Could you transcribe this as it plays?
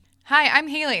Hi, I'm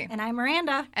Haley. And I'm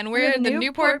Miranda. And we're the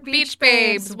Newport Beach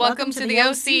Babes. Welcome to the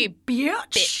OC,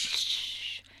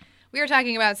 bitch. We are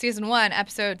talking about Season 1,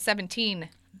 Episode 17,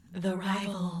 The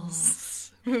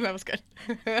Rivals. That was good.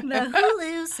 The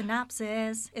Hulu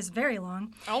synopsis is very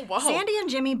long. Oh, wow. Sandy and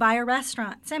Jimmy buy a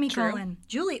restaurant, semicolon.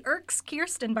 Julie irks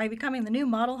Kirsten by becoming the new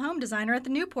model home designer at the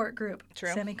Newport Group,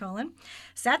 semicolon.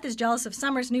 Seth is jealous of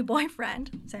Summer's new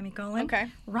boyfriend, semicolon. Okay.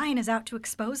 Ryan is out to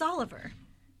expose Oliver.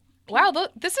 Wow,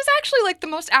 this is actually like the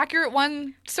most accurate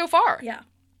one so far. Yeah.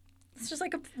 It's just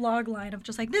like a log line of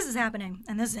just like, this is happening,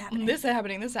 and this is happening. This is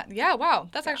happening, this is happening. Yeah, wow.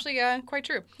 That's actually quite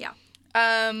true. Yeah.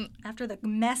 Um, After the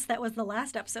mess that was the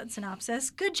last episode synopsis,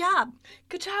 good job.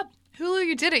 Good job. Hulu,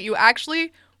 you did it. You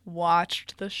actually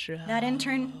watched the show. That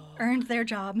intern earned their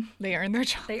job. They earned their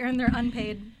job. They earned their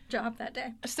unpaid job that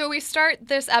day. So we start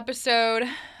this episode.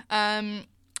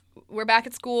 We're back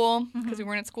at school because we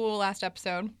weren't at school last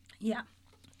episode. Yeah.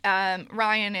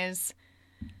 Ryan is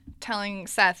telling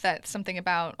Seth that something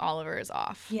about Oliver is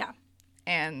off. Yeah.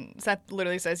 And Seth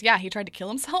literally says, yeah, he tried to kill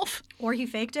himself. Or he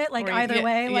faked it. Like, Or either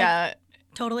way, like, yeah,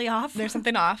 totally off. there's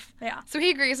something off. Yeah. So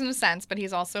he agrees in a sense, but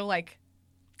he's also like,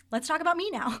 Let's talk about me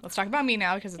now. let's talk about me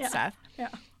now because it's Seth.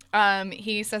 Yeah.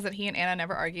 He says that he and Anna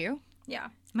never argue. Yeah.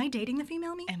 Am I dating the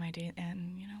female me? Am I dating?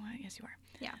 And you know what? Yes, you are.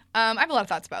 Yeah. I have a lot of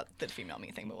thoughts about the female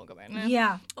me thing, but we'll go back.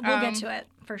 Yeah. We'll get to it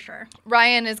for sure.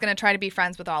 Ryan is going to try to be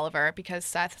friends with Oliver because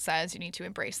Seth says you need to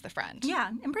embrace the friend. Yeah.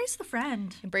 Embrace the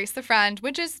friend. Embrace the friend,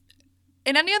 which is,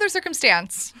 in any other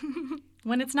circumstance,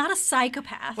 When it's not a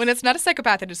psychopath. when it's not a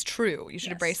psychopath, it is true. You should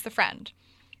Yes. embrace the friend.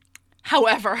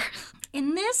 However,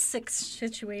 In this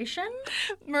situation,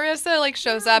 Marissa like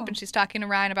shows up and she's talking to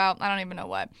Ryan about I don't even know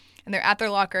what. And they're at their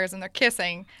lockers and they're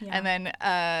kissing. Yeah. And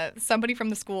then somebody from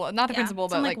the school, not the principal,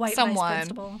 but some, like white vice someone,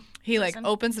 principal he like person.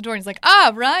 opens the door and he's like,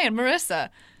 ah, Ryan, Marissa,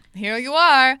 here you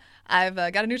are. I've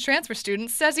got a new transfer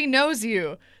student. Says he knows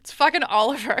you. It's fucking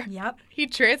Oliver. Yep. He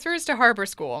transfers to Harbor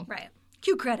School. Right.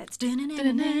 Cue credits.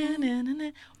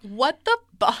 What the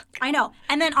fuck? I know.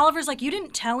 And then Oliver's like, you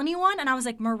didn't tell anyone? And I was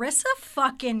like, Marissa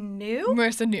fucking knew?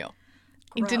 Marissa knew.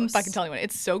 He didn't Gross. fucking tell anyone.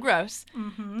 It's so gross.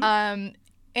 Anna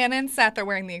and Seth are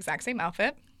wearing the exact same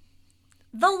outfit.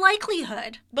 The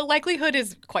likelihood, The likelihood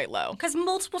is quite low. because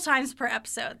multiple times per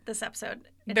episode,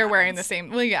 it They're wearing the happens. same.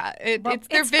 Well, yeah. Well,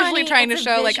 They're it's visually funny, trying to it's a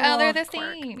show, like, oh, they're the visual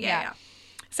quirk. same. Yeah.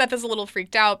 Seth is a little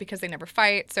freaked out because they never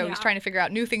fight, so he's Yeah. trying to figure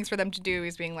out new things for them to do.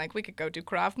 He's being like, we could go do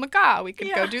Krav Maga. We could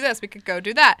go Yeah. do this. We could go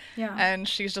do that. Yeah. And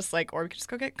she's just like, or we could just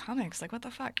go get comics. Like, what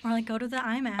the fuck? Or like go to the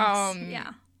IMAX.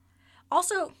 Yeah.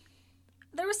 Also,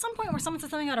 there was some point where someone said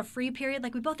something about a free period.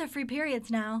 Like, we both have free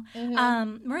periods now.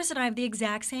 Marissa and I have the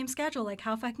exact same schedule. Like,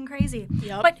 how fucking crazy.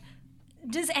 Yep. But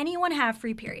does anyone have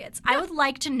free periods? I would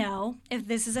like to know if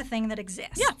this is a thing that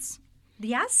exists. Yes.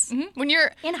 Yes? Mhm. When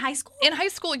you're In high school? in high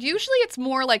school, usually it's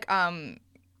more like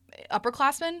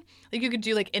upperclassmen. Like, you could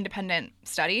do, like, independent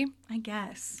study I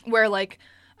guess. where, like,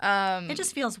 It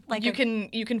just feels like you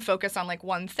can focus on like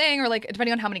one thing or like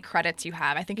depending on how many credits you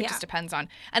have. I think it Yeah. just depends on,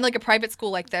 and like a private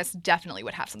school like this definitely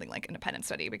would have something like independent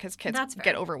study because kids That's fair.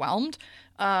 get overwhelmed.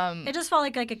 It just felt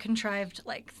like a contrived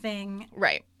like thing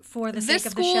Right. for the This sake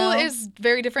of the school show. is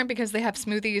very different because they have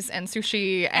smoothies and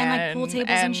sushi And, like, pool tables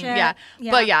and shit. Yeah. Yeah.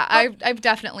 But yeah, I've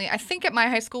definitely, I think at my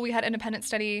high school we had independent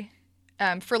study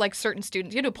for like certain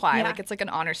students. You had to apply. Yeah. Like it's like an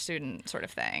honor student sort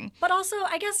of thing. But also,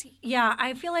 I guess, yeah,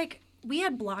 I feel like we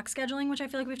had block scheduling, which I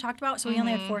feel like we've talked about. So we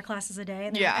only had 4 classes a day,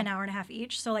 and they're Yeah. an hour and a half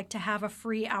each. So like to have a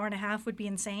free hour and a half would be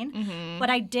insane. Mm-hmm. But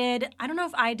I don't know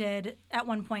if I did at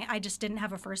one point. I just didn't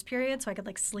have a first period, so I could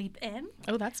like sleep in.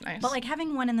 Oh, that's nice. But like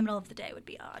having one in the middle of the day would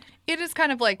be odd. It is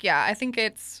kind of like, yeah, I think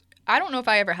it's, I don't know if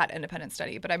I ever had independent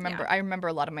study, but I remember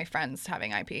a lot of my friends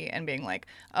having IP and being like,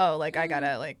 oh, like I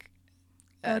gotta like,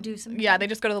 Go do some. yeah, they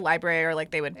just go to the library or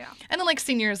like they would, Yeah. and then like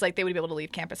seniors, like they would be able to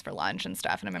leave campus for lunch and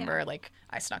stuff. And I remember like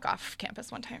I snuck off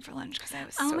campus one time for lunch because I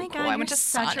was Oh so my cool. God, I went you're to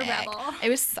such a Sonic. rebel. I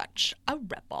was such a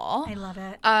rebel. I love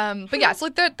it. But yeah, so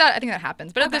like that I think that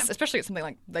happens. But at Okay. this, especially at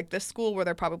something like this school where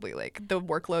they're probably like the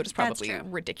workload is That's probably true.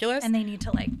 ridiculous. And they need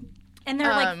to like, and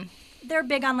they're like, they're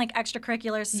big on like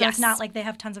extracurriculars. So Yes. it's not like they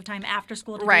have tons of time after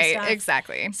school to do right, stuff.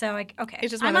 exactly. So like, okay, It's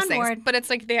just I'm one of those on things. board. But it's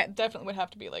like they definitely would have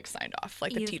to be like signed off.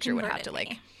 Like the You've teacher would have to converted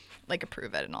me. like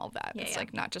approve it and all of that. Yeah, It's yeah.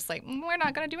 like not just like we're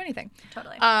not gonna do anything.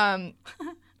 Totally.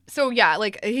 So yeah,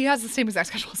 like he has the same exact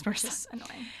schedule as Marissa. It's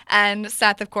annoying. And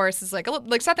Seth, of course, is like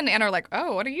Seth and Anna are like,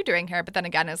 oh, what are you doing here? But then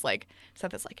again, is like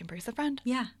Seth is like, embrace the friend.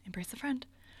 Yeah. Embrace the friend.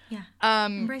 Yeah.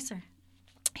 Um, Embrace her.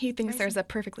 he thinks there's a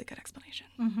perfectly good explanation.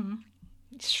 Mm-hmm.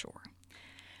 Sure.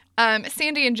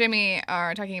 Sandy and Jimmy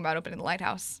are talking about opening the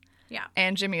lighthouse. Yeah.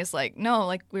 And Jimmy is like, no,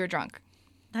 like we were drunk.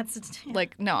 That's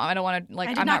like, no, I don't want to, like,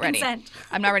 I'm not not ready. Consent.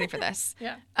 I'm not ready for this.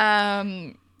 Yeah.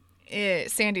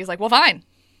 Sandy's like, well, fine.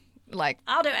 Like,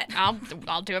 I'll do it.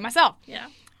 I'll do it myself. Yeah.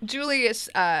 Julie is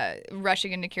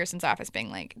rushing into Kirsten's office being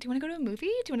like, do you want to go to a movie? Do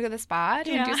you want to go to the spa?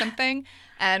 Do you want to do something?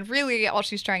 And really all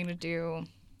she's trying to do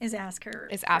is ask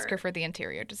her for the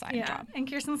interior design job. And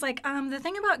Kirsten's like, the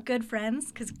thing about good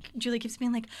friends, because Julie keeps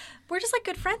being like, we're just like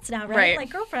good friends now, right? Right. Like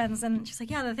girlfriends. And she's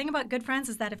like, yeah, the thing about good friends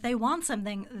is that if they want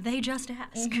something, they just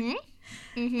ask.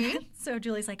 So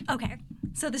Julie's like, okay,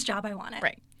 so this job, I want it.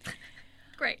 Right.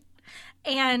 Great.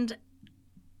 And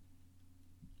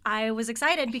I was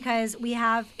excited because we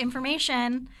have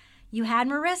information. You had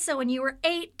Marissa when you were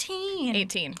 18.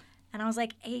 18. And I was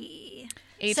like, hey.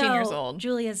 18 years old.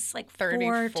 Julie is like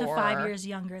 4 to 5 years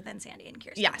younger than Sandy and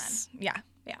Kirsten. Yes. Then. Yeah.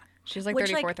 Yeah. She's like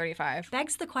Which, 34, 35.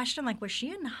 Begs the question, like, was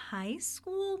she in high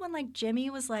school when, like,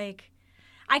 Jimmy was, like...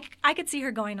 I could see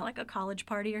her going to, like, a college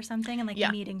party or something and, like,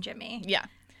 meeting Jimmy. Yeah.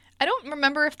 I don't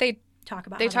remember if they... Talk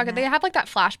about They have, like, that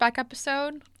flashback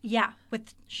episode. Yeah,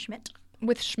 with Schmidt.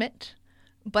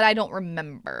 But I don't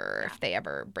remember if they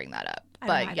ever bring that up.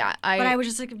 But yeah, I was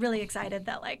just like really excited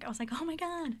that like I was like, oh my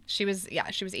god. She was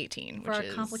 18, for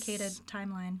a complicated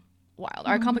timeline. Wild.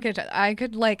 Our complicated. I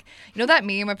could like, you know that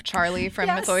meme of Charlie from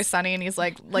It's Always Sunny, and he's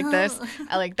like this.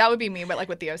 I like that would be me, but like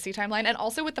with the OC timeline, and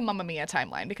also with the Mamma Mia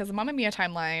timeline, because the Mamma Mia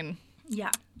timeline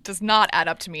does not add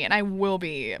up to me, and I will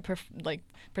be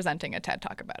presenting a TED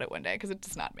Talk about it one day because it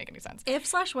does not make any sense.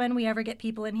 If/when we ever get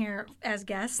people in here as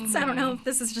guests, I don't know if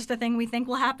this is just a thing we think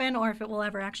will happen or if it will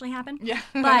ever actually happen. Yeah.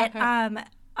 But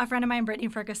a friend of mine, Brittany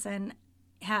Ferguson,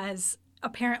 has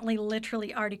apparently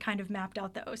literally already kind of mapped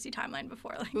out the OC timeline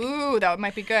before. Like, ooh, that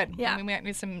might be good. Yeah. We might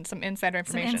need some insider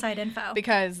information. Some inside info.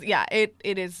 Because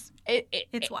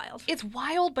it's wild. It's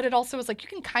wild, but it also is like you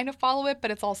can kind of follow it,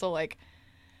 but it's also like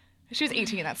she was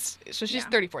 18, so she's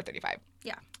 34, 35.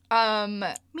 Yeah.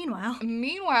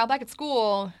 Meanwhile, back at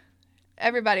school,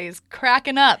 everybody's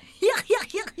cracking up.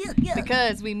 Yeah.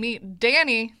 Because we meet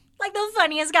Danny. Like the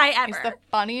funniest guy ever. He's the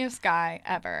funniest guy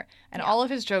ever. And all of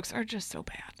his jokes are just so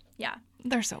bad. Yeah.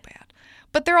 They're so bad.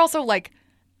 But they're also like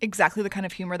exactly the kind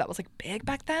of humor that was like big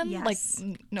back then. Yes.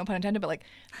 Like no pun intended, but like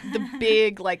the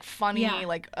big, like funny,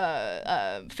 like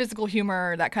physical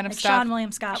humor, that kind of stuff. Sean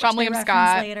William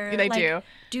Scott. Later. They like, do.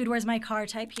 Dude, where's my car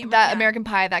type humor. That American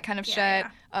Pie, that kind of shit. Yeah.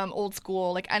 Old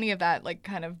school, like any of that, like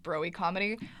kind of bro-y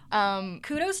comedy.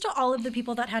 Kudos to all of the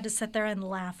people that had to sit there and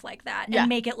laugh like that and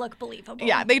make it look believable.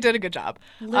 Yeah, they did a good job.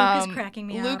 Luke is cracking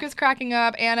me up. Luke is cracking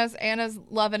up. Anna's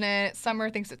loving it. Summer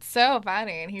thinks it's so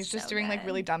funny, and he's just doing good. like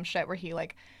really dumb shit where he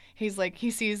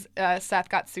sees Seth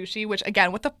got sushi, which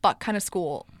again, what the fuck kind of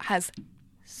school has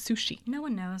sushi? No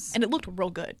one knows. And it looked real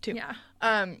good too. Yeah.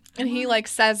 And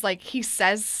he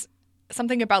says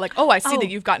something about like, oh, I see that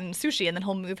you've gotten sushi, and then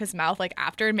he'll move his mouth like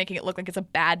after, making it look like it's a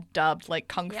bad dubbed like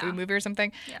kung fu movie or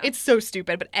something. Yeah. It's so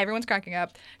stupid, but everyone's cracking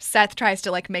up. Seth tries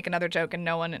to like make another joke and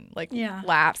no one like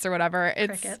laughs or whatever.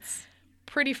 It's crickets.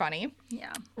 Pretty funny.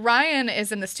 Yeah. Ryan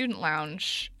is in the student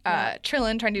lounge,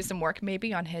 chilling, trying to do some work,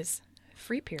 maybe on his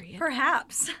free period.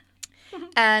 Perhaps.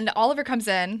 And Oliver comes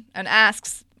in and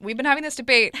asks, we've been having this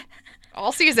debate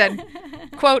all season,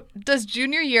 quote, does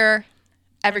junior year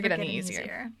ever get any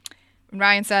easier? And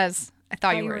Ryan says, I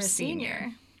thought you were a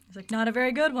senior. He's like, not a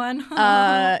very good one.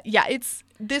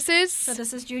 This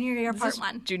is junior year part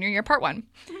one. Junior year part one.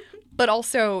 But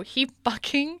also, he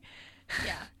fucking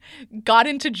got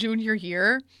into junior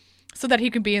year so that he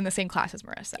could be in the same class as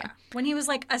Marissa. Yeah. When he was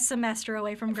like a semester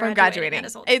away from graduating. At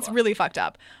his old school. It's really fucked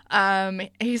up.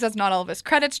 He says not all of his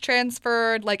credits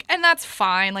transferred, like, and that's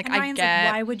fine. Like, and Ryan's I get.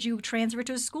 Like, why would you transfer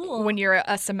to a school when you're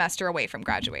a semester away from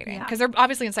graduating? Because they're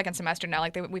obviously in second semester now.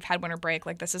 Like, we've had winter break.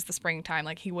 Like, this is the springtime.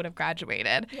 Like, he would have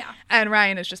graduated. Yeah. And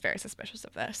Ryan is just very suspicious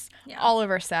of this. Yeah.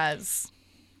 Oliver says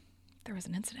there was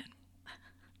an incident.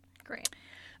 Great.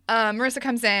 Marissa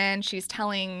comes in. She's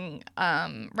telling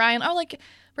Ryan, oh, like,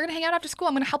 we're going to hang out after school.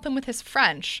 I'm going to help him with his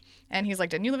French. And he's like,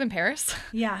 didn't you live in Paris?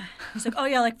 Yeah. He's like, oh,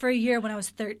 yeah, like for a year when I was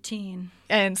 13.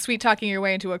 And sweet-talking your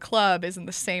way into a club isn't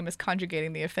the same as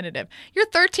conjugating the infinitive. You're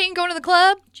 13 going to the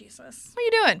club? Jesus. What are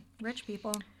you doing? Rich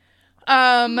people.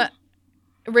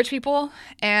 Rich people.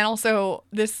 And also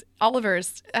this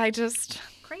Oliver's,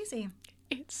 crazy.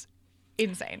 It's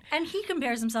insane. And he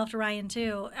compares himself to Ryan,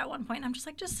 too, at one point. And I'm just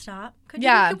like, just stop.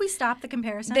 Could we stop the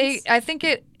comparisons? I think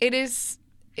it is...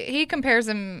 He compares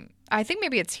him. I think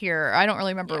maybe it's here. I don't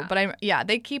really remember, but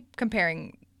they keep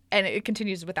comparing, and it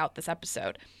continues without this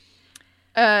episode.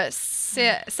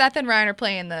 Seth and Ryan are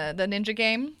playing the ninja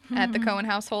game at the Cohen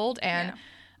household, and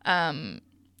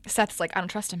Seth's like, I don't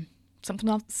trust him.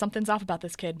 Something's off about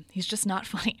this kid. He's just not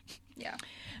funny. Yeah.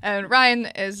 And Ryan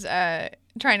is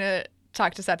trying to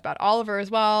talk to Seth about Oliver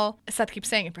as well. Seth keeps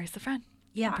saying, embrace the friend.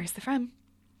 Yeah. Embrace the friend.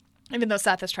 Even though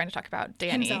Seth is trying to talk about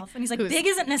Danny. Himself. And he's like, big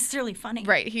isn't necessarily funny.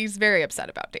 Right. He's very upset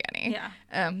about Danny.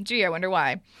 Yeah. Gee, I wonder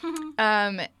why.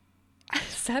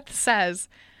 Seth says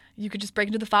you could just break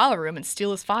into the file room and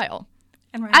steal his file.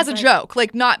 And as a joke,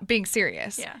 like not being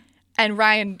serious. Yeah. And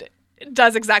Ryan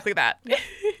does exactly that.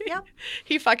 Yep.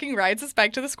 He fucking rides his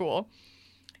bike to the school.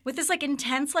 With this like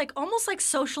intense, like almost like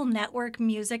Social Network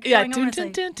music going on.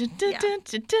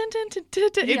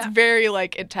 It's very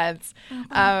like intense.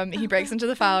 He breaks into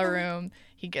the file room.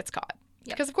 He gets caught.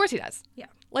 Yep. Because of course he does. Yeah.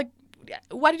 Like,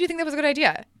 why did you think that was a good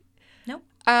idea? Nope.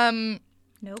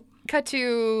 Nope. Cut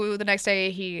to the next day.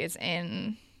 He is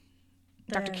in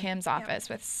Dr. Kim's office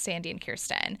with Sandy and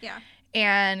Kirsten. Yeah.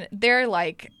 And they're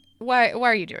like, why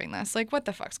are you doing this? Like, what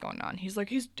the fuck's going on? He's like,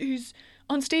 he's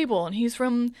unstable and he's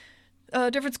from a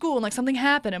different school and like something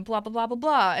happened and blah, blah, blah, blah,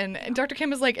 blah. And Dr.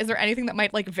 Kim is like, is there anything that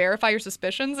might like verify your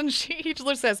suspicions? And he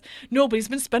just says, no, but he's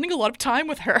been spending a lot of time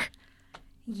with her.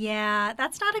 Yeah,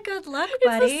 that's not a good look,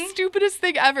 buddy. It's the stupidest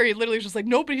thing ever. He literally is just like,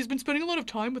 no, but he's been spending a lot of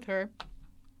time with her.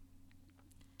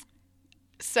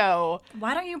 So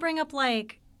why don't you bring up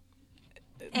like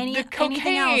the cocaine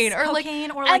anything else? or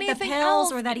cocaine or like the pills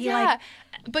else. Or that he like.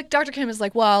 But Dr. Kim is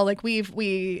like, well, like we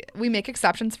make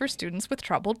exceptions for students with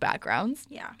troubled backgrounds,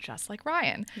 just like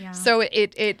Ryan. Yeah. So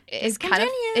it kind of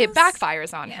it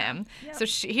backfires on him. Yep. So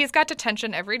he's got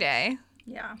detention every day.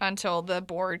 Yeah. Until the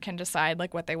board can decide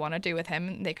like what they want to do with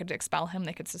him. They could expel him.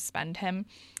 They could suspend him.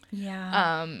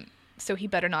 Yeah. So he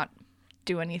better not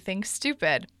do anything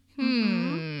stupid.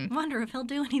 Wonder if he'll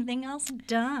do anything else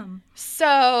dumb.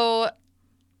 So.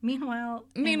 Meanwhile,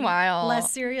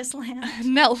 less serious land.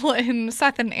 In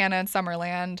Seth and Anna in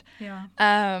Summerland. Yeah.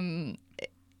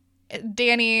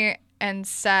 Danny and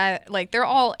Seth, like they're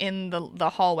all in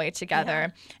the hallway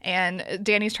together, and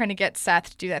Danny's trying to get Seth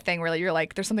to do that thing where you're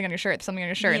like, "There's something on your shirt, and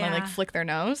they like flick their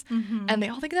nose, and they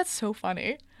all think that's so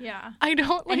funny. Yeah, I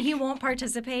don't. Like, and he won't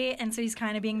participate, and so he's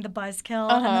kind of being the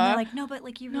buzzkill, and then they're like, "No, but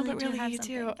like you really do have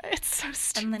something." It's so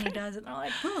stupid. And then he does it, and they're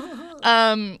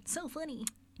like, so funny."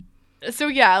 So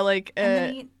yeah, like and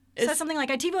then he says something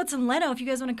like, "I TiVoed some Leno if you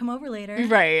guys want to come over later."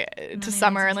 Right to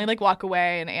Summer, and they like walk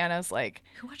away, and Anna's like,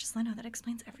 "Who watches Leno? That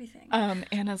explains everything."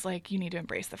 Anna's like, "You need to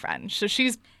embrace the friend." So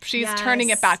she's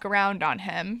turning it back around on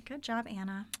him. Good job,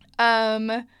 Anna.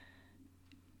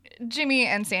 Jimmy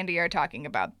and Sandy are talking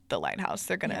about the lighthouse.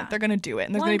 They're gonna do it,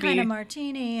 and there's One gonna kind be of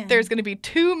martini. There's gonna be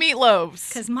 2 meatloaves.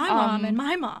 Because my mom and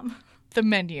my mom. The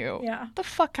menu. Yeah. The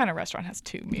fuck kind of restaurant has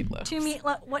 2 meatloaves? 2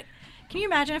 meatloaf. What? Can you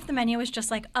imagine if the menu was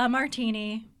just like a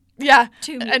martini? Yeah.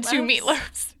 2 meatloafs. And 2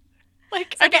 meatloafs.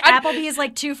 Like Applebee's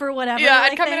like 2 for whatever. Yeah,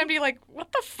 I'd come in and be like, what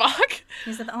the fuck?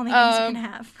 These are the only things you can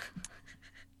have.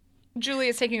 Julie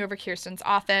is taking over Kirsten's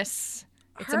office.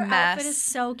 It's her a mess. Outfit is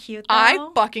so cute, though.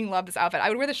 I fucking love this outfit. I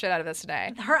would wear the shit out of this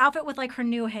today. Her outfit with like her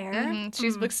new hair. Mm-hmm.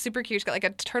 She's looks super cute. She's got like a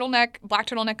black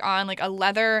turtleneck on, like a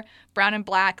leather brown and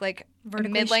black, like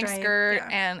mid-length skirt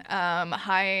and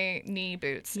high knee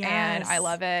boots. Yes. And I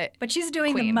love it. But she's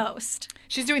doing the most.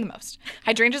 She's doing the most.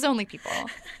 Hydrangea's only, people.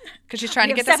 Because she's trying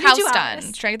to get this house done.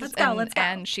 She's trying to get this, let's go.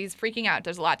 And she's freaking out.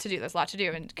 There's a lot to do.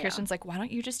 And Kirsten's like, why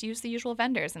don't you just use the usual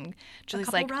vendors? And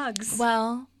Julie's like, rugs.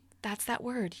 Well, that's that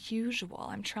word, usual.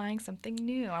 I'm trying something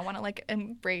new. I want to like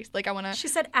embrace, like I want to. She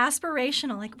said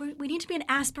aspirational. Like we need to be an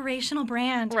aspirational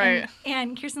brand. Right.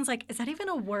 And Kirsten's like, is that even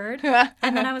a word?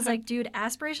 And then I was like, dude,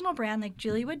 aspirational brand. Like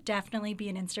Julie would definitely be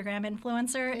an Instagram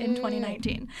influencer in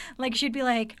 2019. Like she'd be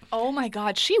like, oh my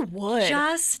God, she would.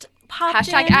 Just pop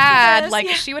hashtag ad. Like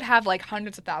she would have like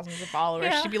hundreds of thousands of followers.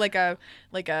 Yeah. She'd be like a.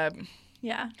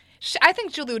 Yeah. I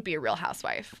think Julie would be a Real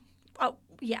Housewife. Oh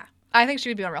yeah. I think she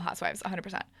would be on Real Housewives,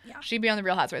 100%. Yeah. She'd be on the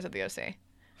Real Housewives of the OC.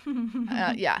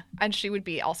 Yeah, and she would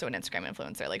be also an Instagram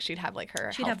influencer. Like she'd have like her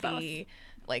healthy,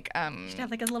 like she'd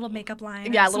have like a little makeup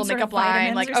line. Yeah, a little makeup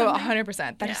line. Like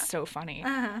 100%. That is so funny.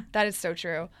 That is so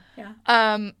true.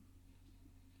 Yeah.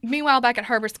 Meanwhile, back at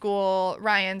Harbor School,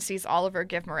 Ryan sees Oliver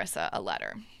give Marissa a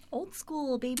letter. Old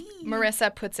school, baby.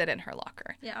 Marissa puts it in her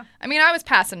locker. Yeah. I mean, I was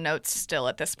passing notes still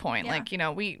at this point. Yeah. Like,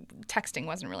 texting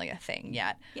wasn't really a thing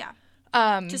yet. Yeah.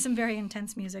 Just some very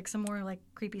intense music, some more like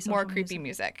creepy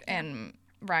music. And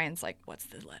Ryan's like, what's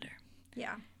the letter?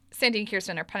 Yeah. Sandy and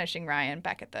Kirsten are punishing Ryan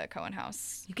back at the Cohen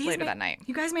house later that night.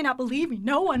 You guys may not believe me.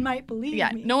 No one might believe me.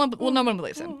 Yeah, no one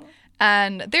believes him.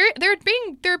 And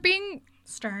they're being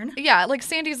stern. Yeah, like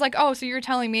Sandy's like, oh, so you're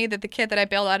telling me that the kid that I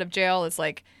bailed out of jail is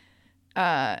like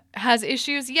has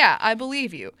issues? Yeah, I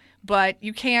believe you, but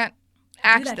you can't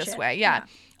act this way. Yeah.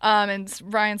 And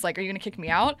Ryan's like, are you gonna kick me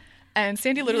out? And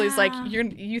Sandy literally is like,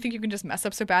 you think you can just mess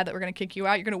up so bad that we're going to kick you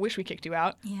out? You're going to wish we kicked you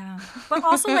out. Yeah. But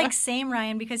also, like, same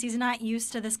Ryan, because he's not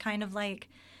used to this kind of, like,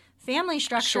 family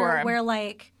structure where,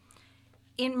 like,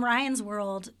 in Ryan's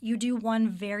world, you do one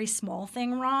very small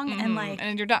thing wrong and, like...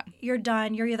 And you're done. You're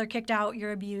done. You're either kicked out,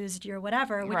 you're abused, you're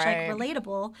whatever, which, like,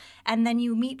 relatable. And then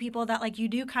you meet people that, like, you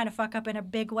do kind of fuck up in a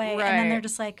big way. And then they're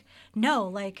just like, no,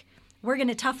 like, we're going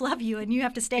to tough love you and you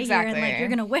have to stay here. And, like, you're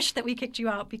going to wish that we kicked you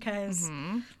out because...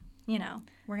 You know,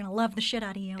 we're going to love the shit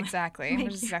out of you. Exactly.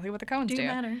 Which is exactly what the Coens do.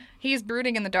 Matter. He's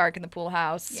brooding in the dark in the pool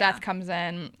house. Yeah. Seth comes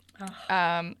in.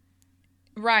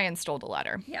 Ryan stole the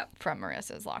letter from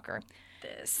Marissa's locker.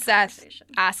 Seth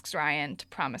asks Ryan to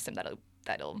promise him that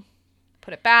he'll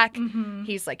put it back.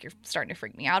 He's like, you're starting to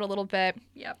freak me out a little bit.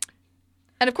 Yep.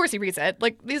 And of course he reads it.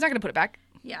 Like, he's not going to put it back.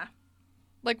 Yeah.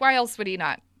 Like, why else would he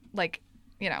not, like...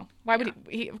 You know, why would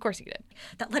he? Of course he did.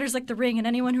 That letter's like the ring, and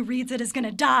anyone who reads it is going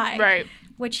to die. Right.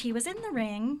 Which he was in the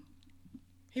ring.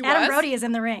 Adam Brody is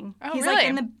in the ring. Oh, He's really? like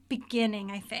in the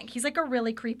beginning, I think. He's like a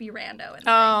really creepy rando in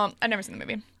the ring. I've never seen the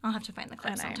movie. I'll have to find the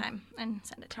clip sometime and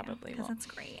send it to you. Because will. it's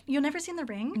great. You've never seen The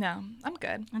Ring? No, I'm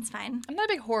good. That's fine. I'm not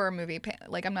a big horror movie.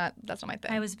 Like, that's not my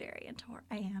thing. I was very into horror.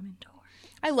 I am into horror.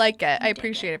 I like it. I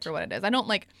appreciate it for what it is. I don't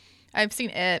like, I've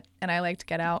seen it, and I liked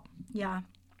Get Out. Yeah.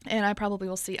 And I probably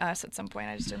will see Us at some point.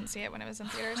 I just didn't see it when it was in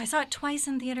theaters. I saw it twice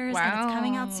in theaters, and it's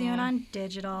coming out soon on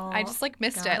digital. I just, like,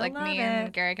 missed it. Like, me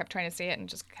and Gary kept trying to see it, and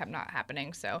just kept not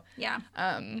happening, so. Yeah.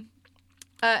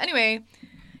 Anyway,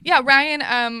 yeah, Ryan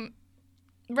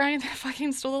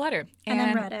fucking stole the letter. And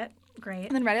then read it. Great.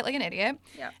 And then read it like an idiot.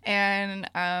 Yeah. And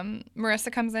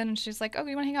Marissa comes in, and she's like, oh,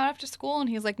 you want to hang out after school? And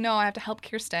he's like, no, I have to help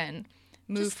Kirsten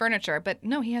move furniture. But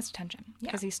no, he has detention.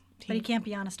 Yeah. But he can't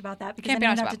be honest about that because then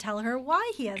you have to tell her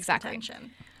why he has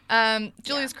detention.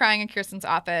 Julie's crying in Kirsten's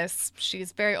office.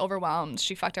 She's very overwhelmed.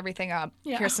 She fucked everything up.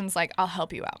 Yeah. Kirsten's like, I'll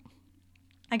help you out.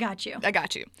 I got you.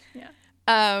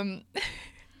 Yeah.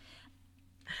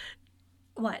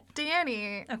 What?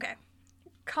 Danny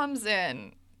comes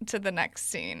in to the next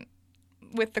scene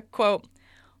with the quote,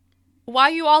 why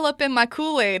you all up in my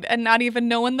Kool-Aid and not even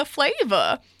knowing the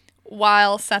flavor?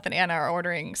 While Seth and Anna are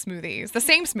ordering smoothies. The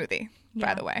same smoothie,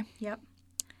 by the way. Yep.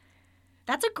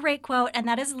 That's a great quote, and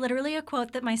that is literally a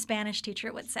quote that my Spanish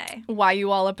teacher would say. Why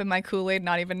you all up in my Kool-Aid,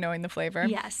 not even knowing the flavor?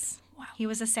 Yes. Wow. He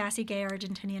was a sassy gay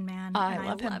Argentinian man, and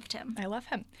I loved him. I love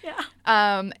him. Yeah.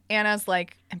 Anna's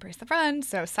like, embrace the friend,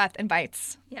 so Seth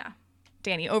invites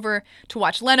Danny over to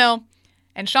watch Leno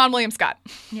and Sean William Scott.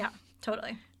 Yeah,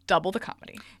 totally. Double the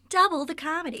comedy.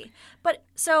 But,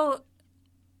 so...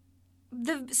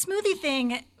 The smoothie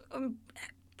thing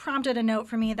prompted a note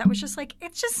for me that was just like,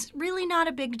 it's just really not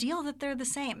a big deal that they're the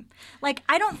same. Like,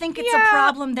 I don't think it's a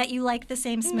problem that you like the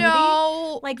same smoothie.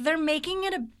 No. Like, they're making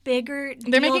it a bigger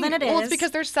deal than it is. Well, it's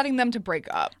because they're setting them to break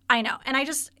up. I know. And I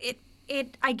just,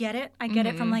 I get it. I get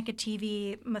it from, like, a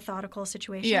TV methodical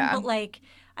situation. Yeah. But, like,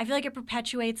 I feel like it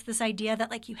perpetuates this idea that,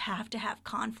 like, you have to have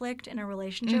conflict in a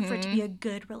relationship for it to be a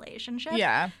good relationship.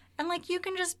 Yeah. And, like, you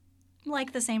can just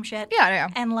like the same shit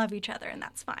and love each other, and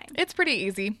that's fine. It's pretty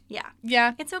easy.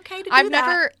 Yeah. It's okay to do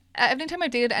that. Anytime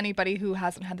I've dated anybody who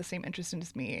hasn't had the same interest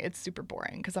as me, it's super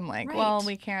boring because I'm like, well,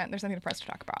 we can't, there's nothing for us to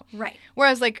talk about. Right.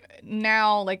 Whereas, like,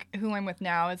 now, like, who I'm with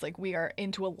now is, like, we are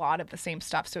into a lot of the same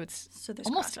stuff, so it's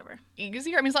almost crossover.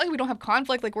 Easier. I mean, it's not like we don't have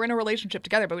conflict. Like, we're in a relationship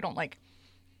together, but we don't, like...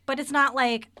 But it's not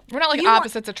like... We're not like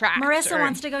opposites attract. Marissa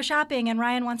wants to go shopping and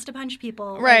Ryan wants to punch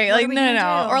people. Right. Like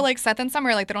no. Or like Seth and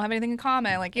Summer, like they don't have anything in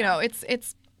common. Like, you know, it's...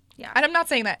 Yeah. And I'm not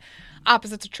saying that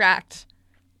opposites attract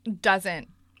doesn't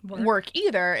work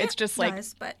either. It's just like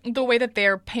the way that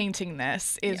they're painting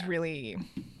this is really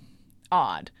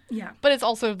odd. Yeah. But it's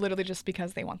also literally just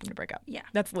because they want them to break up. Yeah.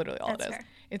 That's literally all it is. Fair.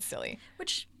 It's silly.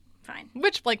 Fine.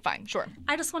 Fine, sure.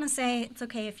 I just want to say it's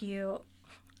okay if you...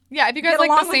 Yeah, if you guys like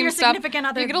the same stuff, if you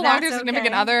get along with your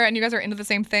significant other and you guys are into the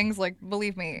same things, like,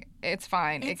 believe me, it's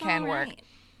fine. It can work.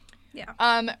 Yeah.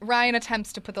 Ryan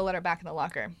attempts to put the letter back in the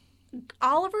locker.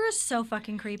 Oliver is so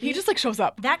fucking creepy. He just, like, shows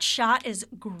up. That shot is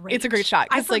great. It's a great shot.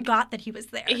 I forgot that he was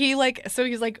there. He's,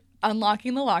 like,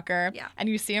 unlocking the locker. Yeah. And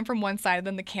you see him from one side, and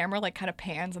then the camera, like, kind of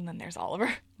pans, and then there's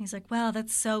Oliver. He's like, wow,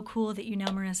 that's so cool that you know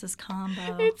Marissa's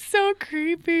combo. It's so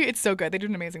creepy. It's so good. They do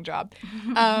an amazing job.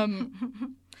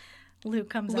 Luke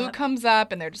comes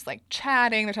up, and they're just, like,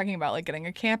 chatting. They're talking about, like, getting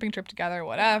a camping trip together,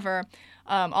 whatever.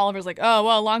 Oliver's like, oh,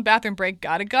 well, long bathroom break,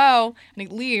 gotta go. And he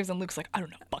leaves, and Luke's like, I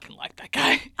don't fucking like that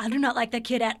guy. I do not like that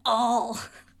kid at all.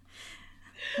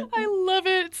 I love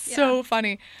it. It's so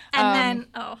funny. And then,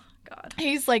 oh, God.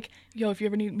 He's like, yo, if you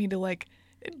ever need me to, like,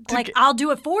 Like, I'll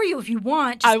do it for you if you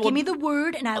want. Just give me the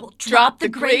word and I will drop the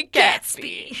Great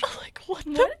Gatsby. Like, what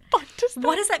the fuck does that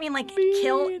What does that mean? Like, mean?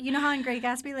 kill... You know how in Great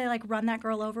Gatsby they, like, run that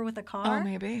girl over with a car? Oh,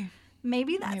 maybe.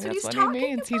 Maybe that's what he's what talking he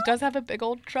means. about. He does have a big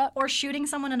old truck. Or shooting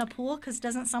someone in a pool, because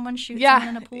doesn't someone shoot someone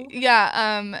in a pool?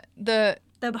 Yeah, the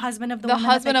husband of the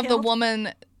the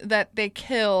woman that they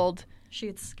killed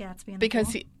shoots Gatsby in the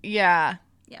because pool. Yeah.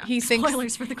 He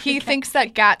Spoilers for the Great thinks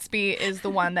that Gatsby is the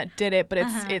one that did it, but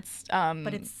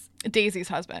it's Daisy's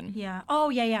husband. Yeah. Oh,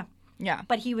 yeah. Yeah.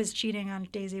 But he was cheating on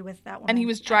Daisy with that woman. And he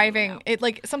was driving. It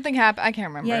like something happened. I can't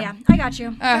remember. Yeah. I got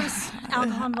you. There was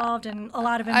alcohol involved and a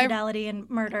lot of infidelity and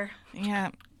murder. Yeah.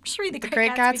 Just read the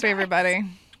Great Gatsby, everybody.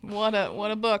 What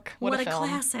a book. What a film.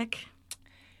 Classic.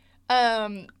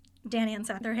 Danny and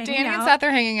Seth are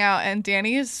hanging out. And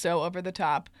Danny is so over the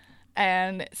top.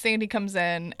 And Sandy comes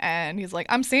in and he's like,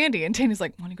 I'm Sandy. And Danny's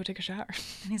like, why don't you go take a shower?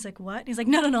 And he's like, what? And he's like,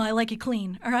 no, I like you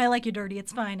clean. Or I like you dirty.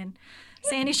 It's fine. And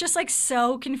Sandy's just like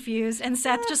so confused. And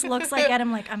Seth just looks like at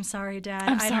him like, I'm sorry,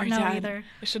 Dad. I don't know Dad. Either.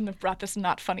 I shouldn't have brought this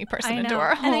not funny person into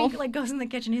our home. And then he like goes in the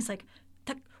kitchen. He's like,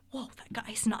 whoa, that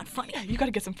guy's not funny. Yeah, you got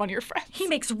to get some funnier friends. He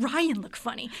makes Ryan look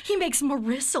funny. He makes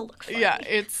Marissa look funny. Yeah,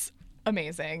 it's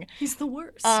amazing. He's the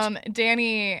worst.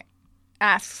 Danny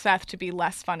asks Seth to be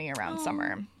less funny around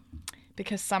Summer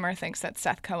because Summer thinks that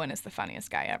Seth Cohen is the funniest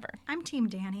guy ever. I'm Team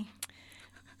Danny.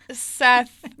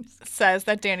 Seth says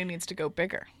that Danny needs to go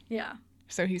bigger. Yeah.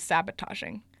 So he's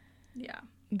sabotaging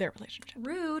their relationship.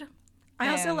 Rude. I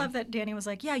also love that Danny was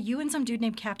like, yeah, you and some dude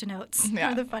named Captain Oates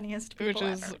are the funniest people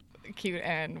ever. Which is cute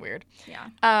and weird.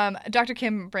 Yeah. Dr.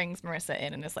 Kim brings Marissa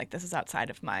in and is like, this is outside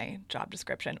of my job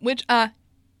description, which,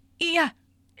 yeah,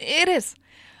 it is.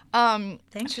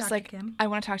 Thanks, she's Dr. like, Kim. I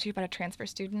want to talk to you about a transfer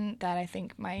student that I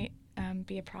think might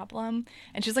be a problem.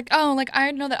 And she's like, oh, like,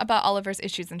 I know that about Oliver's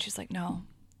issues. And she's like, no,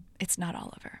 it's not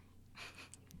Oliver.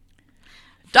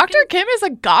 Dr. Kim is a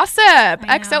gossip.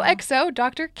 XOXO,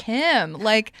 Dr. Kim.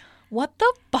 Like, what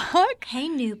the fuck? Hey,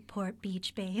 Newport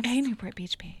Beach babes. Hey, Newport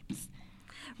Beach babes.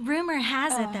 Rumor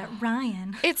has it that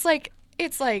Ryan. It's like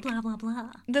blah blah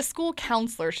blah. The school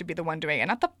counselor should be the one doing it,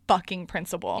 not the fucking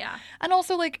principal. Yeah. And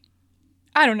also, like,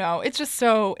 I don't know. It's just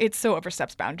it so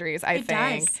oversteps boundaries. I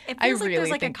think. Does. It feels like there's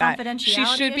like a confidentiality she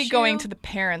should be going to the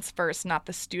parents first, not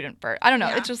the student first. I don't know.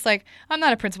 Yeah. It's just like, I'm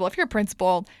not a principal. If you're a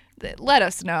principal, let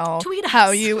us know. Tweet us.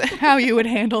 how you would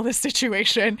handle this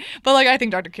situation. But like, I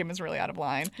think Dr. Kim is really out of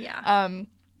line. Yeah.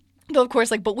 Though, of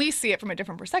course, like, but we see it from a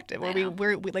different perspective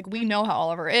where we know how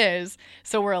Oliver is.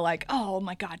 So we're like, oh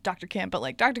my God, Dr. Kim. But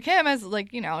like, Dr. Kim is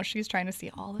like, you know, she's trying to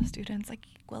see all the students like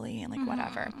equally and like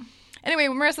whatever. Anyway,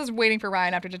 Marissa's waiting for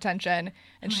Ryan after detention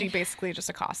and she basically just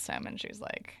accosts him and she's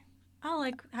like, oh,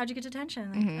 like, how'd you get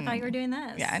detention? Like, I thought you were doing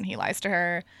this. Yeah. And he lies to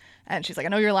her and she's like, I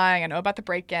know you're lying. I know about the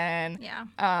break-in.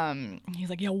 Yeah. He's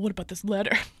like, yeah, well, what about this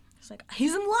letter? He's like,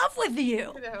 he's in love with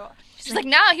you. She's like,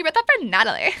 no, he wrote that for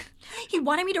Natalie. He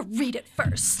wanted me to read it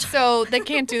first. So they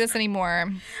can't do this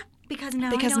anymore. Because now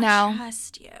I don't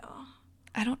trust you.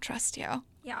 I don't trust you.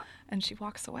 Yeah. And she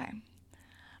walks away.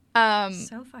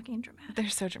 So fucking dramatic. They're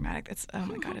so dramatic. It's, oh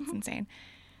my God, it's insane.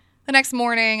 The next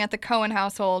morning at the Cohen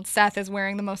household, Seth is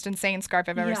wearing the most insane scarf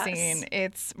I've ever seen.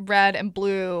 It's red and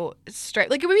blue striped.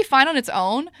 Like, it would be fine on its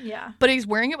own. Yeah. But he's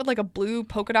wearing it with like a blue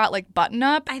polka dot like button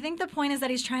up. I think the point is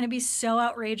that he's trying to be so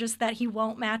outrageous that he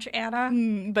won't match Anna.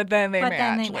 But then they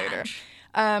match later.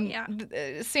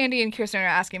 Sandy and Kirsten are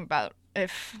asking about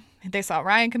if they saw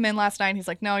Ryan come in last night. He's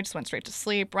like, no, he just went straight to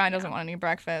sleep. Ryan doesn't want any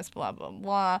breakfast, blah, blah,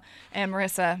 blah. And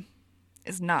Marissa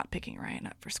is not picking Ryan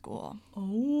up for school.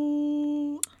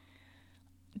 Oh.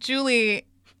 Julie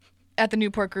at the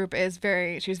Newport group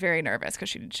she's very nervous because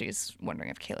she's wondering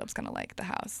if Caleb's going to like the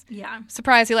house. Yeah.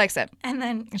 Surprise, he likes it. And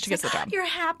then she gets the job. You're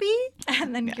happy?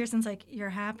 And then Kirsten's like,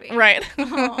 you're happy. Right.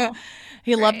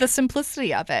 He loved the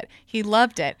simplicity of it. He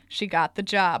loved it. She got the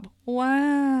job.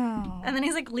 Wow. And then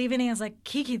he's like leaving and he's like,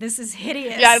 Kiki, this is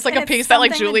hideous. Yeah, it's like a piece that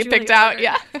like Julie picked out.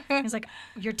 Yeah. He's like,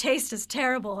 your taste is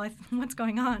terrible. What's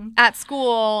going on? At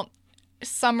school,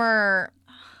 Summer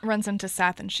runs into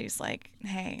Seth and she's like,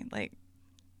 hey, like,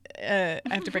 I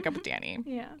have to break up with Danny.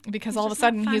 Yeah. Because all of a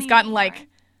sudden he's gotten like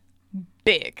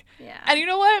big. Yeah. And you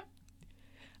know what?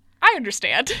 I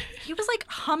understand. He was like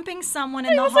humping someone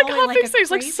in the hallway like a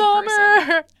crazy like, Summer.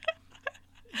 Gross.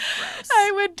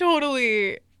 I would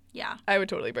totally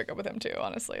break up with him too,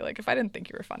 honestly. Like, if I didn't think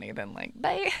you were funny, then like,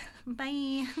 bye.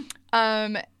 Bye.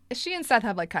 She and Seth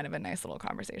have like kind of a nice little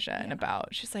conversation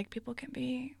about, she's like, people can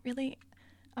be really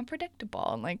unpredictable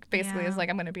and like basically is like,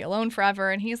 I'm going to be alone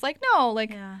forever. And he's like, no,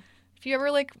 like if you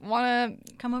ever like want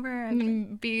to come over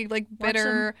and be like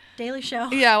bitter, Daily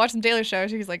Show. Yeah, watch some Daily Show.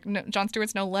 He's like, no, Jon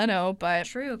Stewart's no Leno, but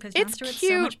true, because Jon Stewart's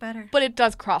cute, so much better. But it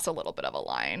does cross a little bit of a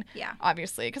line. Yeah,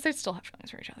 obviously, because they still have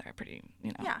feelings for each other. Pretty,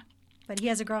 Yeah, but he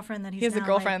has a girlfriend that he's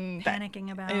now, like,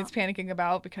 panicking about. He's panicking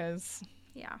about because.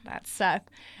 Yeah. That's Seth.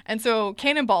 And so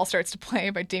Cannonball starts to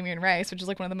play by Damien Rice, which is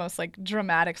like one of the most like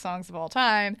dramatic songs of all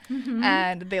time. Mm-hmm.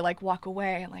 And they like walk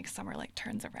away and like Summer like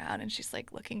turns around and she's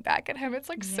like looking back at him. It's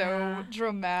like so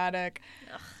dramatic.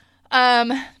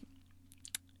 Ugh.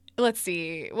 Let's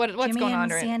see. What's Jimmy going on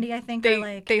and right Sandy, I think,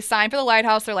 they sign for the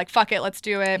Lighthouse. They're like, fuck it, let's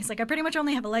do it. He's like, I pretty much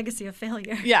only have a legacy of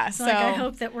failure. Yeah. So like, I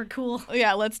hope that we're cool.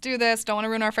 Yeah, let's do this. Don't want to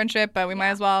ruin our friendship, but we might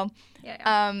as well.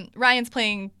 Yeah. Ryan's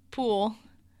playing pool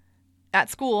at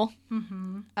school,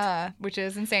 mm-hmm. Which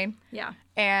is insane. Yeah.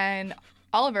 And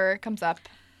Oliver comes up.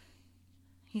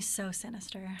 He's so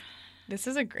sinister. This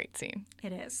is a great scene.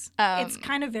 It is. It's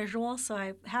kind of visual, so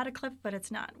I had a clip, but it's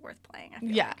not worth playing, I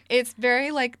feel like. It's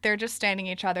very like they're just standing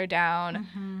each other down.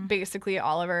 Mm-hmm. Basically,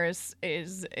 Oliver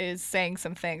is saying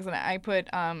some things, and I put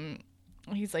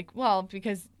he's like, well,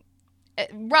 because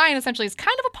Ryan essentially is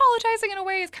kind of apologizing in a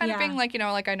way. He's kind of being like,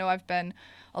 like I know I've been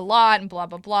a lot and blah,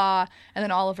 blah, blah. And then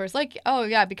Oliver's like, oh,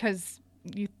 yeah, because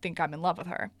you think I'm in love with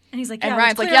her. And he's like, and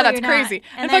Ryan's like, yeah, that's crazy.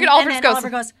 And fucking Oliver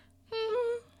goes,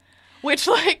 which,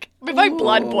 like, made my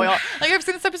blood boil. Like, I've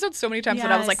seen this episode so many times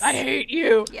that I was like, I hate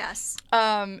you. Yes.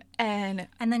 And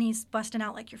then he's busting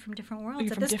out like, you're from different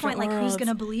worlds. At this point, like, who's going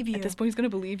to believe you? At this point, he's going to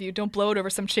believe you. Don't blow it over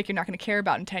some chick you're not going to care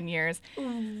about in 10 years. Ooh.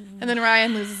 And then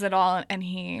Ryan loses it all, and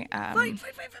he fight.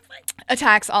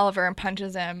 Attacks Oliver and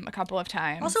punches him a couple of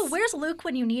times. Also, where's Luke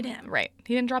when you need him? Right.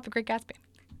 He didn't drop The Great Gatsby.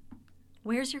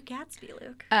 Where's your Gatsby,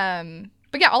 Luke?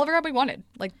 But yeah, Oliver got what he wanted.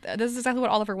 Like, this is exactly what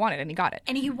Oliver wanted, and he got it.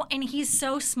 And he's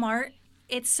so smart.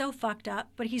 It's so fucked up,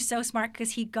 but he's so smart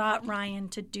because he got Ryan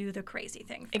to do the crazy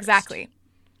thing first. Exactly.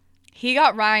 He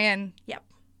got Ryan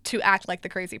to act like the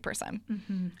crazy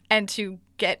person and to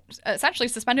get essentially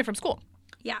suspended from school.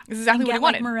 Yeah. This is exactly what he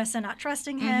wanted. Like, Marissa not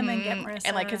trusting him and get Marissa.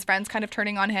 And like his friends kind of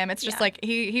turning on him. It's just like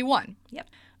he won. Yep.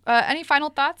 Any final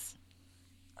thoughts?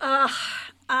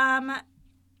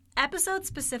 Episode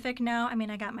specific, no. I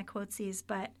mean, I got my quotesies,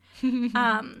 but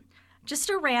just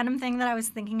a random thing that I was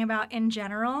thinking about in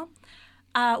general.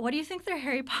 What do you think their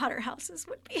Harry Potter houses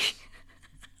would be?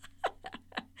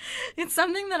 It's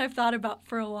something that I've thought about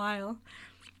for a while.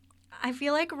 I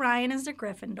feel like Ryan is a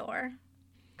Gryffindor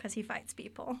because he fights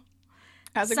people.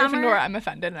 As a Gryffindor, I'm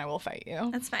offended and I will fight you.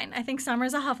 That's fine. I think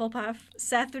Summer's a Hufflepuff.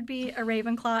 Seth would be a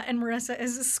Ravenclaw, and Marissa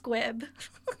is a Squib.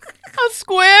 A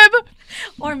Squib?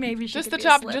 Or maybe she just could the be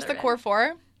top, a just the Slytherin. core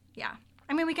four. Yeah.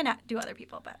 I mean, we can do other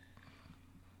people, but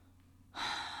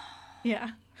yeah.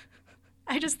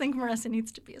 I just think Marissa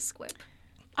needs to be a Squib.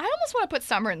 I almost want to put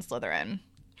Summer in Slytherin.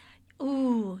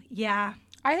 Ooh, yeah.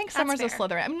 I think Summer's a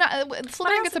Slytherin. I'm not,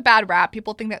 Slytherin gets a bad rap.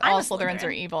 People think that all Slytherins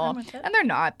are evil, and they're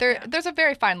not. There's a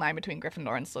very fine line between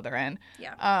Gryffindor and Slytherin.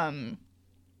 Yeah. I'll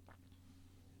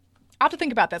have to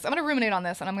think about this. I'm gonna ruminate on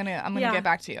this, and I'm gonna get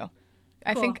back to you.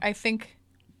 Cool. I think.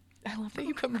 I love that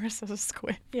you put Marissa as a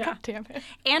Squib. Yeah. God damn it.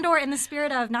 And or in the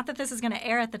spirit of, not that this is going to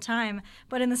air at the time,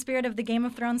 but in the spirit of the Game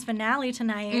of Thrones finale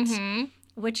tonight,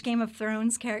 which Game of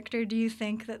Thrones character do you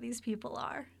think that these people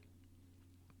are?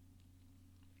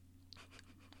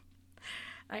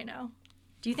 I know.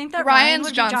 Do you think that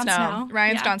Ryan's Jon Snow?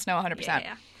 Ryan's Jon Snow, 100%.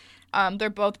 Yeah. They're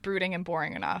both brooding and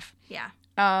boring enough. Yeah.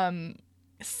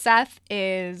 Seth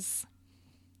is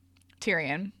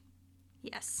Tyrion.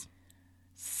 Yes.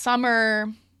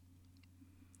 Summer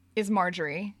is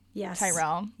Marjorie. Yes.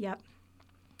 Tyrell. Yep.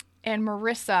 And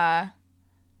Marissa.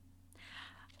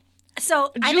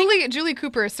 So Julie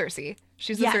Cooper is Cersei.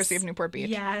 She's the Cersei of Newport Beach.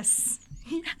 Yes.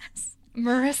 Yes.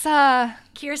 Marissa.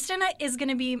 Kirsten is going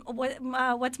to be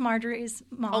what's Marjorie's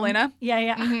mom? Elena. Yeah,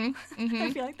 yeah. Mm-hmm. Mm-hmm.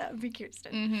 I feel like that would be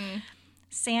Kirsten. Mm-hmm.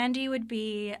 Sandy would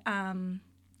be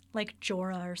like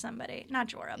Jorah or somebody. Not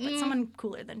Jorah, but someone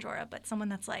cooler than Jorah, but someone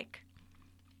that's like.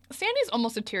 Sandy's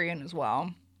almost a Tyrion as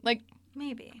well. Like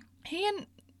maybe he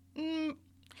and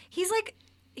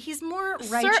he's more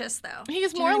righteous though.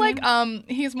 He's more like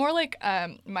he's more like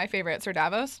my favorite Sir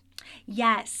Davos.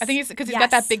 Yes, I think he's because he's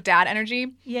got that big dad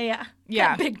energy. Yeah.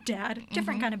 That big dad,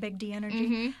 different kind of big D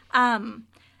energy.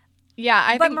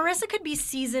 Yeah, but Marissa could be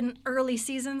early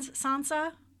seasons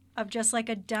Sansa. Of just like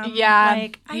a dumb,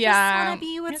 I just want to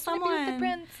be with someone. Be with the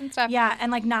prince and stuff. Yeah, and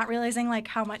like not realizing like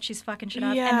how much she's fucking shit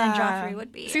up. And then Joffrey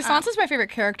would be. See, Sansa's my favorite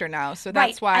character now, so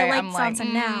that's why I'm like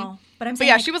Sansa now. But I'm saying,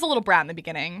 yeah, she was a little brat in the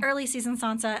beginning. Early season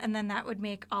Sansa, and then that would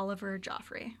make Oliver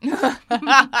Joffrey.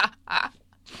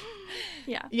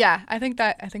 Yeah. Yeah, I think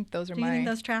those are Do you think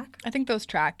those track? I think those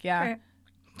track. Yeah.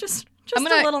 Just Just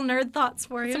a little nerd thoughts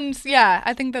for you.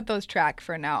 I think that those track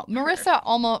for now. Marissa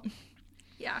almost...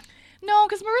 Yeah. No,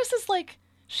 because Marissa's like...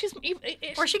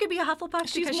 Or she could be a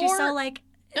Hufflepuff because she's so like...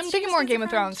 I'm thinking more Game of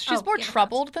Thrones. She's more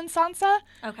troubled than Sansa.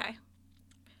 Okay.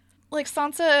 Like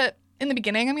Sansa in the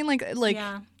beginning, I mean, like...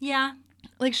 Yeah.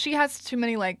 Like, she has too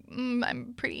many, like,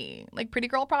 I'm pretty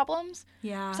girl problems.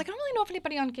 Yeah. It's like, I don't really know if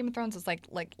anybody on Game of Thrones is, like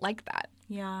that.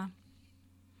 Yeah.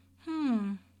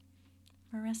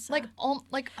 Marissa.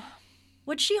 Like...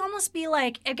 Would she almost be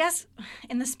like, I guess,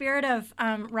 in the spirit of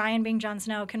Ryan being Jon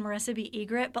Snow, can Marissa be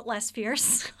Ygritte, but less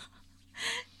fierce?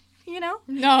 You know?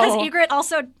 No. Because Ygritte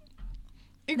also...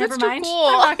 Ygritte's never mind. Too cool.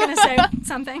 I'm not going to say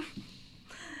something.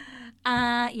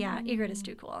 Yeah, Ygritte is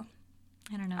too cool.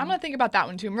 I don't know. I'm going to think about that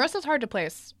one, too. Marissa's hard to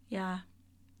place. Yeah.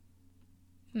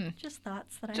 Just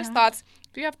thoughts that I have. Just thoughts.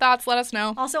 If you have thoughts, let us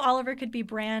know. Also, Oliver could be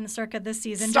Bran circa this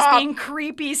season. Stop. Just being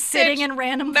creepy, sitting in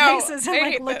random places and,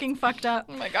 like, looking fucked up.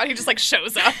 Oh, my God. He just, like,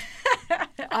 shows up.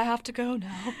 I have to go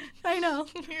now. I know.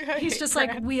 He's just, Bran.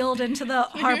 Like, wheeled into the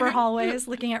harbor hallways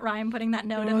looking at Ryan putting that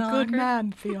note in the locker. You're a good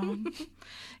man, Theon.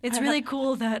 It's really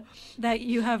cool that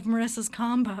you have Marissa's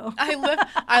combo.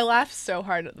 I laughed so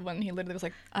hard when he literally was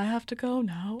like, I have to go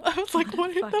now. I was like,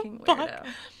 what the fuck? Weirdo.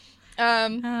 All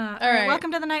right.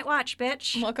 Welcome to the Night Watch,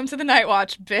 bitch. Welcome to the Night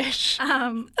Watch, bitch.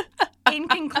 In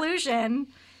conclusion,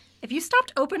 if you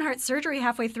stopped open heart surgery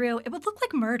halfway through, it would look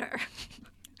like murder.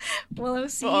 We'll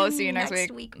see you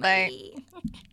next week. Bye.